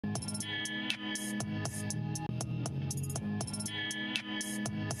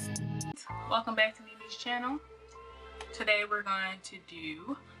Welcome back to Mimi's channel. Today we're going to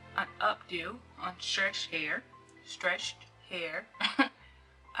do an updo on stretched hair.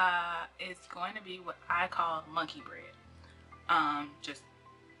 It's going to be what I call monkey braid. Just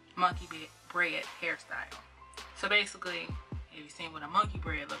monkey braid hairstyle. So basically, if you've seen what a monkey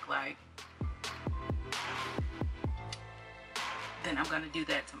braid look like, then I'm going to do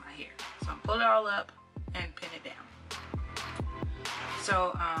that to my hair. So I'm pull it all up and pin it down.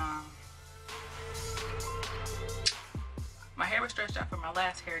 So my hair was stretched out for my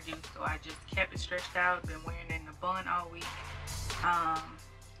last hairdo, so I just kept it stretched out. Been wearing it in a bun all week.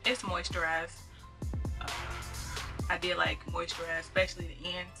 It's moisturized. I did like moisturize, especially the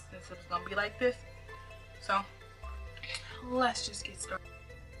ends, since it was gonna be like this. So let's just get started.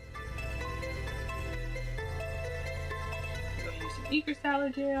 I'm gonna use some Eager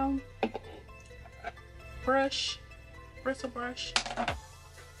Salad gel, brush, bristle brush.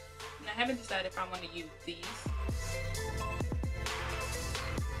 And I haven't decided if I want to use these,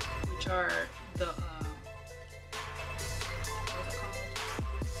 which are the what's it called?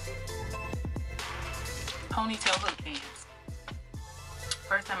 Ponytail hook bands.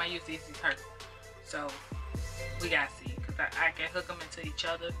 First time I used these hurt, so we gotta see, because I can hook them into each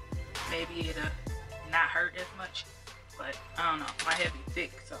other. Maybe it'll not hurt as much, but I don't know. My hair be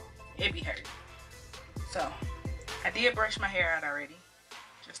thick, so it be hurting. So I did brush my hair out already,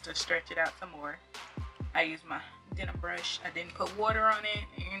 just to stretch it out some more. I used my denim brush. I didn't put water on it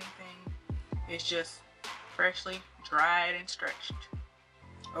or anything. It's just freshly dried and stretched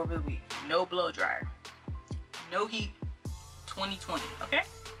over the week. No blow dryer. No heat. 2020, okay?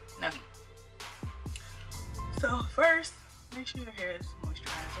 No heat. So first, make sure your hair is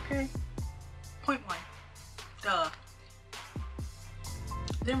moisturized, okay? Point one. Duh.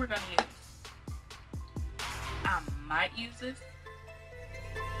 Then we're gonna use, I might use this,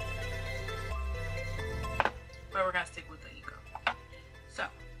 but we're gonna stick with the Eco. So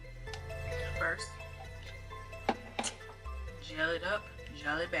first, gel it up,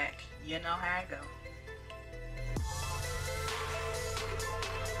 gel it back. You know how I go.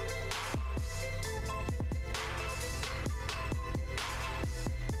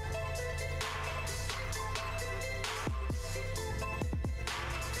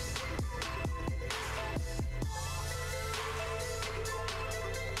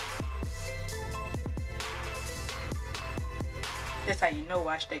 That's how you know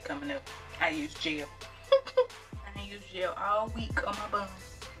wash day coming up. I use gel. I use gel all week on my bun.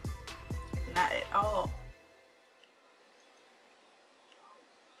 Not at all.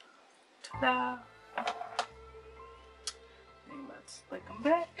 Ta-da! I'm about to slick them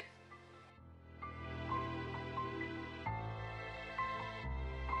back.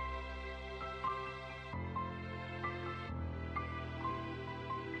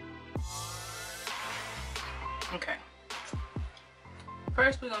 Okay.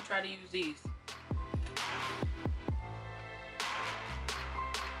 First, we're gonna try to use these.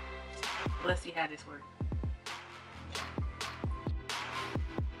 Let's see how this works.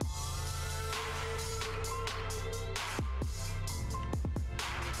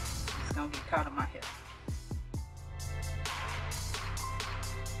 It's gonna get caught in my hair.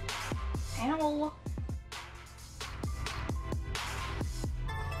 Ow!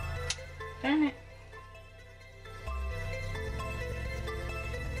 Darn it.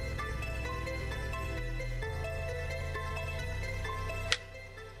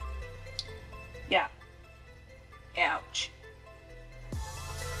 Yeah. Ouch.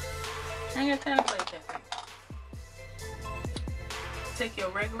 I ain't got time to play with that thing. Take your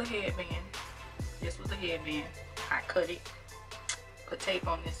regular headband. This was a headband. I cut it. Put tape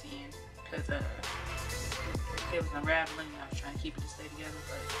on this end because it was unraveling and I was trying to keep it to stay together,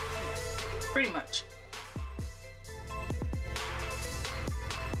 but yeah, pretty much.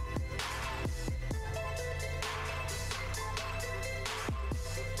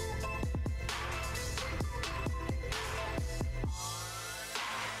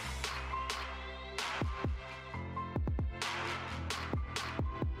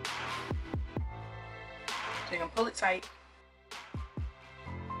 So you're going to pull it tight.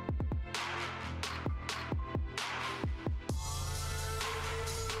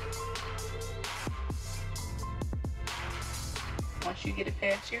 Once you get it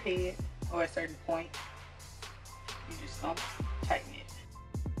past your head, or a certain point, you just going to tighten it.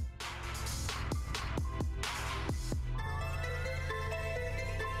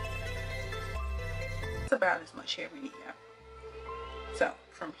 That's about as much hair we need now. So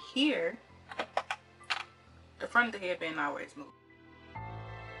from here, the front of the headband always moves.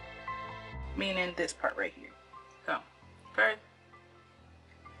 Meaning this part right here. So first,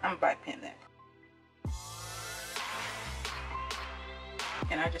 I'm gonna bobby pin that.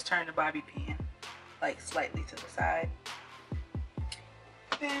 And I just turn the bobby pin like slightly to the side.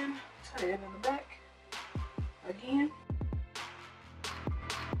 Then tie it in the back again.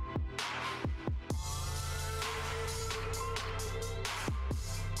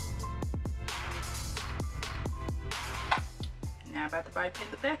 Now I'm about to bobby pin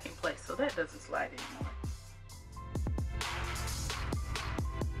the back in place so that doesn't slide anymore.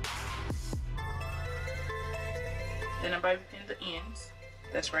 Then I'm bobby pin the ends.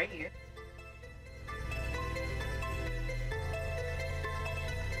 That's right here.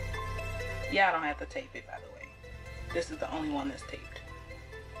 Yeah, I don't have to tape it, by the way. This is the only one that's taped.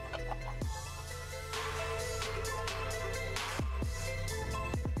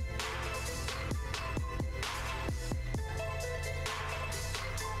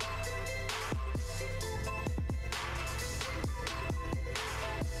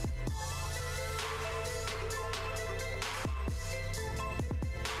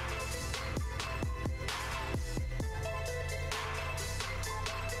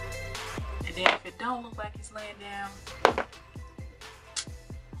 And then if it don't look like it's laying down,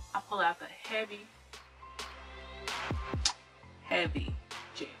 I pull out the heavy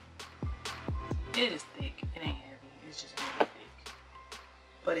gel. It is thick. It ain't heavy. It's just really thick.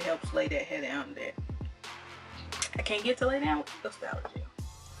 But it helps lay that hair down that I can't get to lay down with the style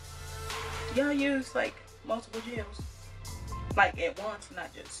gel. Y'all use like multiple gels, like at once,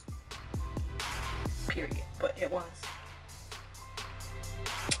 not just period, but at once.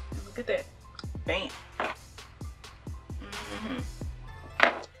 Look at that. Bam.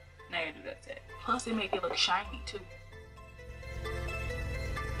 Now you do that set. Plus it make it look shiny too.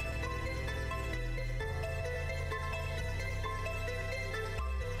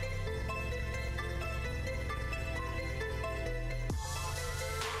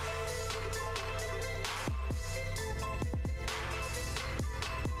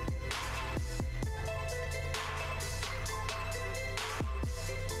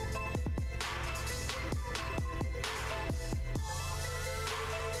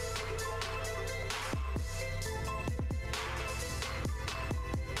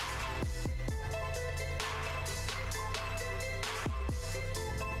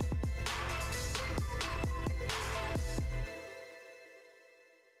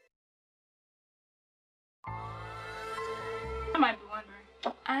 I might be wondering,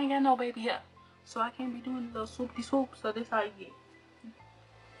 I ain't got no baby hair, so I can't be doing the little swoopy swoop, so this how you get.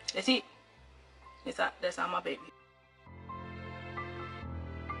 That's it. That's how my baby.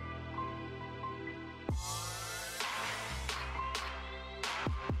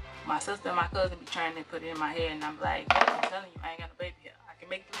 My sister and my cousin be trying to put it in my hair, and I'm like, I'm telling you, I ain't got no baby hair. I can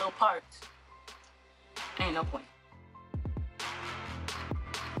make the little parts. Ain't no point.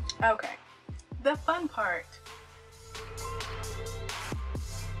 Okay, the fun part.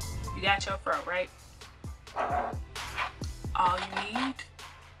 You got your fro, right? All you need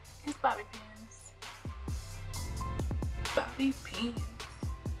is bobby pins. Bobby pins.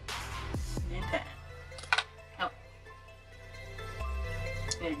 And time. Oh.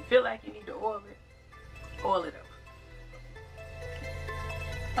 And if you feel like you need to oil it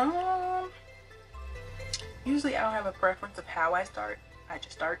up. Usually I don't have a preference of how I start. I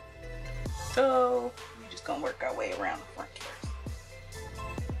just start. So we're just gonna work our way around the front first.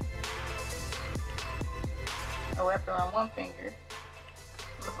 I wrap it around one finger.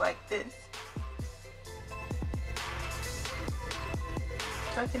 Look like this.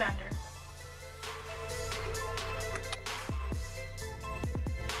 Tuck it under.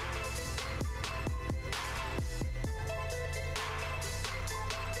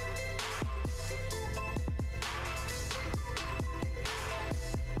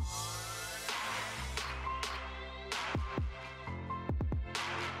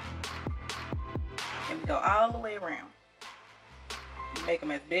 And we go all the way around. You make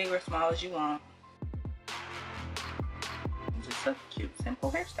them as big or small as you want. It's just a cute,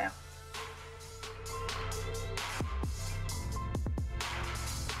 simple hairstyle.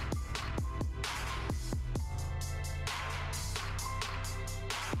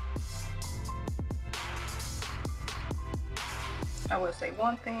 I will say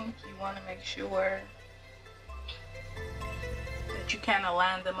one thing, you want to make sure that you kind of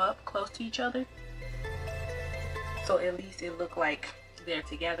line them up close to each other. So at least it look like they're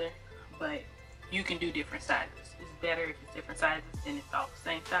together, but you can do different sizes. It's better if it's different sizes than it's all the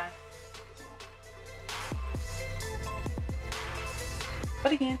same size.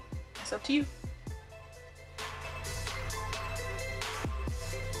 But again, it's up to you.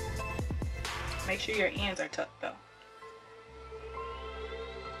 Make sure your ends are tucked though.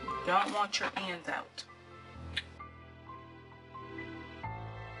 Don't want your ends out.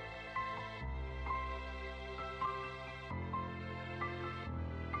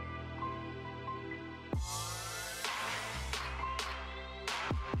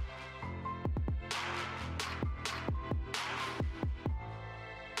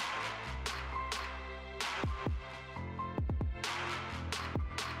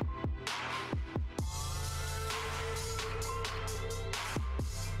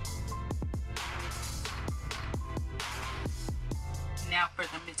 Now for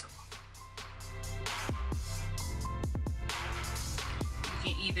the middle.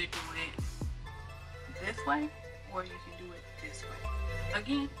 You can either do it this way or you can do it this way.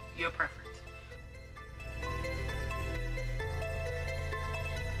 Again, your preference.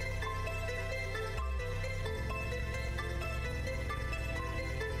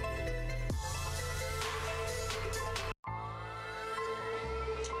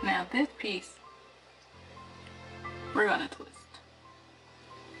 Now this piece, we're gonna twist.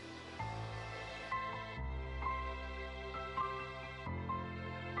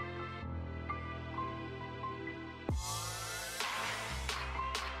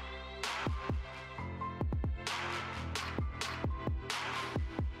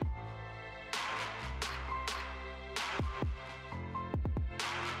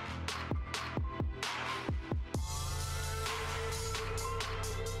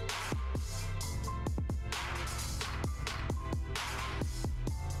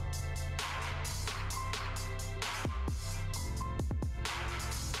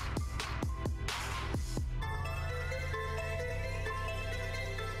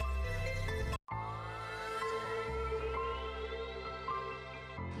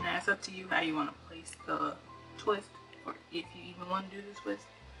 Now it's up to you how you want to place the twist, or if you even want to do the twist.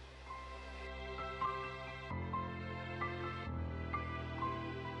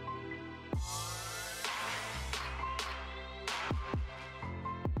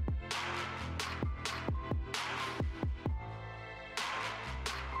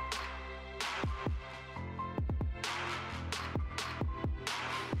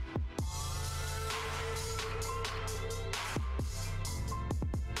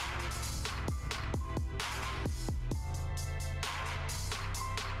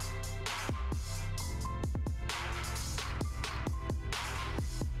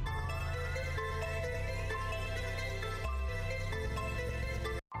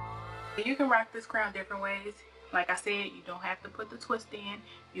 You can rock this crown different ways. Like I said, you don't have to put the twist in.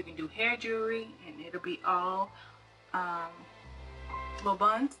 You can do hair jewelry and it'll be all little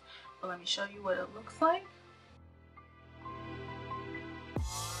buns. But let me show you what it looks like.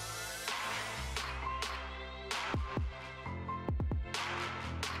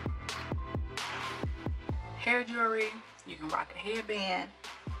 Hair jewelry, you can rock a headband.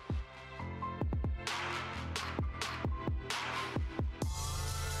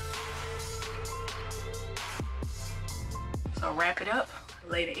 So wrap it up,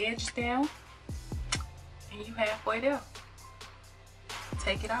 lay the edges down, and you halfway there.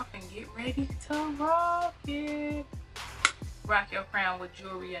 Take it off and get ready to rock it. Rock your crown with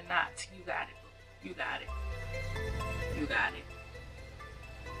jewelry or not. You got it. You got it. You got it.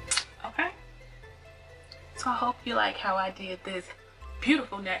 Okay? So I hope you like how I did this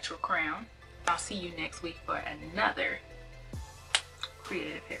beautiful natural crown. I'll see you next week for another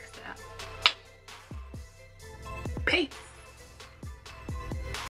creative hairstyle. Peace.